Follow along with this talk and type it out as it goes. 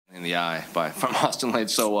in the eye from Austen Lane.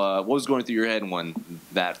 So what was going through your head when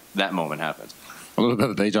that moment happened? A little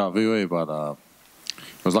bit of deja vu, but I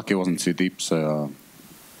was lucky it wasn't too deep, so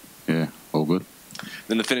yeah, all good.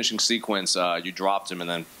 Then the finishing sequence, you dropped him and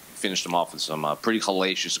then finished him off with some pretty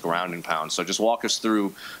hellacious grounding pounds. So just walk us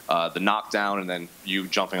through the knockdown and then you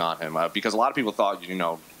jumping on him, because a lot of people thought, you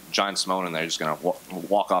know, Giant Simone and they're just going to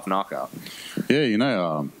walk off knockout. Yeah, you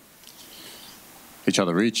know, each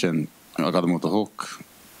other reach, and I got him with the hook.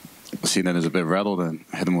 I seen that he's a bit rattled and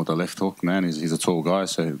hit him with the left hook. Man, he's a tall guy,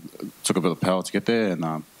 so it took a bit of power to get there.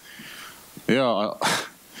 And yeah,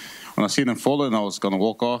 when I seen him falling, I was going to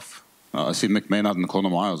walk off. I see Mick Maynard in the corner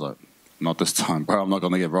of my eye. I was like, not this time, bro. I'm not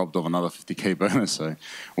going to get robbed of another 50K bonus. So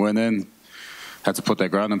went in, had to put that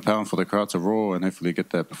ground and pound for the crowd to roar and hopefully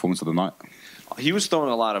get that performance of the night. He was throwing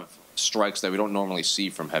a lot of strikes that we don't normally see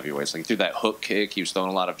from heavyweights. Like through that hook kick, he was throwing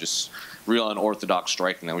a lot of just real unorthodox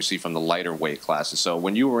striking that we see from the lighter weight classes. So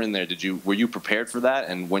when you were in there, were you prepared for that?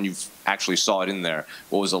 And when you actually saw it in there,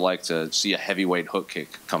 what was it like to see a heavyweight hook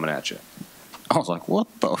kick coming at you? I was like, what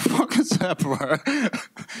the fuck is that, bro?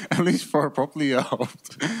 At least throw it properly out.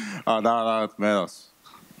 No, man, I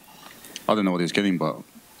didn't know what he was getting, but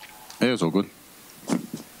yeah, it was all good.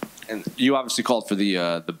 And you obviously called for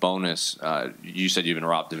the bonus. You said you've been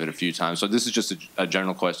robbed of it a few times. So this is just a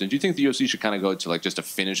general question. Do you think the UFC should kind of go to like just a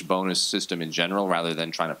finish bonus system in general rather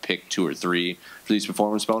than trying to pick 2 or 3 for these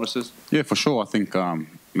performance bonuses? Yeah, for sure. I think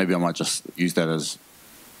maybe I might just use that as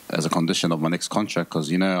a condition of my next contract because,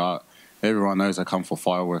 you know, everyone knows I come for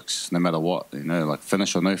fireworks no matter what. You know, like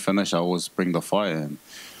finish or no finish, I always bring the fire. And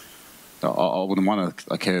I wouldn't want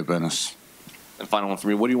a KO bonus. And final one for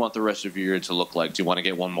me, what do you want the rest of your year to look like? Do you want to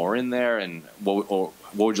get one more in there? And what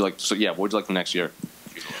would you like? So yeah, what would you like the next year?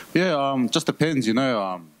 Yeah, just depends. You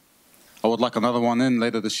know, I would like another one in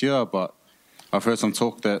later this year, but I've heard some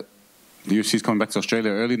talk that the UFC is coming back to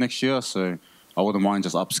Australia early next year, so I wouldn't mind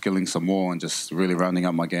just upskilling some more and just really rounding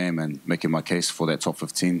up my game and making my case for that top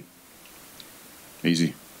 15.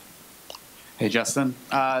 Easy. Hey, Justin,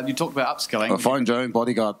 you talked about upskilling. Find your own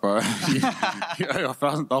bodyguard, bro. You owe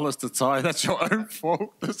 $1,000 to tie. That's your own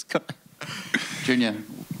fault. This guy. Junior,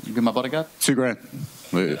 you be my bodyguard? $2,000.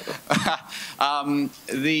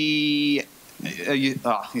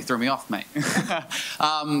 You threw me off, mate.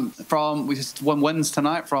 We just won wins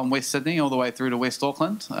tonight from West Sydney all the way through to West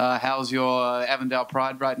Auckland. How's your Avondale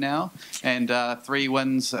Pride right now? And 3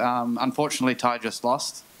 wins. Unfortunately, Ty just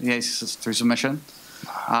lost. Yes, through submission.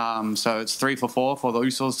 So it's 3 for 4 for the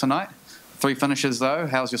Usos tonight. 3 finishes though.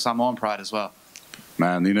 How's your Samoan pride as well?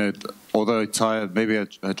 Man, you know, although Ty maybe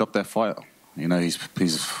I dropped that fight, you know, he's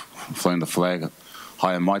flown the flag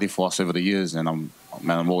high and mighty for us over the years, and I'm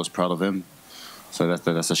always proud of him. So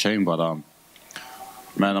that's a shame, but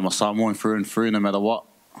man, I'm a Samoan through and through, no matter what.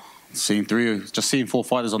 Seeing 4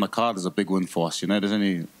 fighters on the card is a big win for us. You know, there's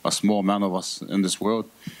only a small amount of us in this world,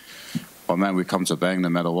 but man, we come to bang no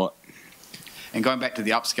matter what. And going back to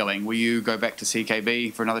the upskilling, will you go back to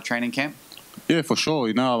CKB for another training camp? Yeah, for sure.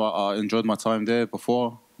 You know, I enjoyed my time there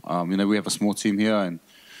before. You know, we have a small team here, and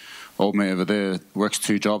old mate over there works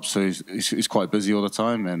 2 jobs, so he's quite busy all the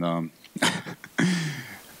time. And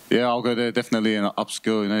yeah, I'll go there definitely and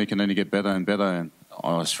upskill. You know, you can only get better and better, and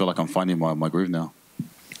I just feel like I'm finding my groove now.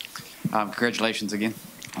 Congratulations again,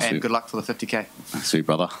 and good luck for the 50K. Sweet,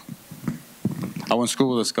 brother. I went to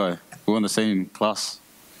school with this guy. We were in the same class.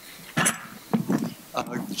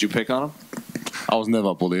 Did you pick on him? I was never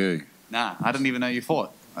a bully. Eh? Nah, I didn't even know you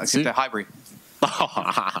fought. I skipped a Highbury.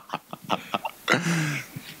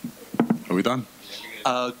 Are we done?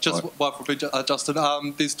 Just one for Justin.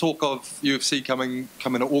 There's talk of UFC coming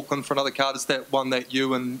to Auckland for another card. Is that one that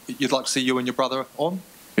you'd like to see you and your brother on?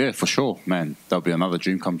 Yeah, for sure, man. That'll be another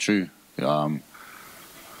dream come true. Had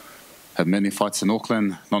many fights in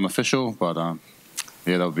Auckland, non-official, but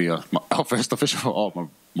yeah, that'll be our first official.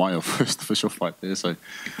 My first official fight there. So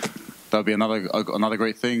that'll be another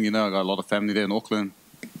great thing. You know, I got a lot of family there in Auckland.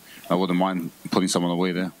 I wouldn't mind putting someone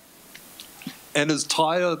away there. And is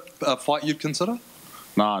Ty a fight you'd consider?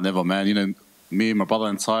 Nah, never, man. You know, me and my brother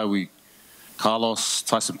and Ty, Carlos,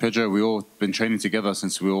 Tyson Pedro, we all been training together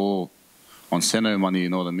since we were all on Seno money, you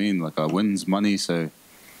know what I mean? Like our wins money. So,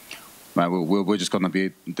 man, we're just going to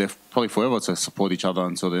be there probably forever to support each other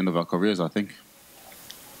until the end of our careers, I think.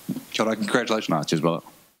 Congratulations. Nah, cheers, brother.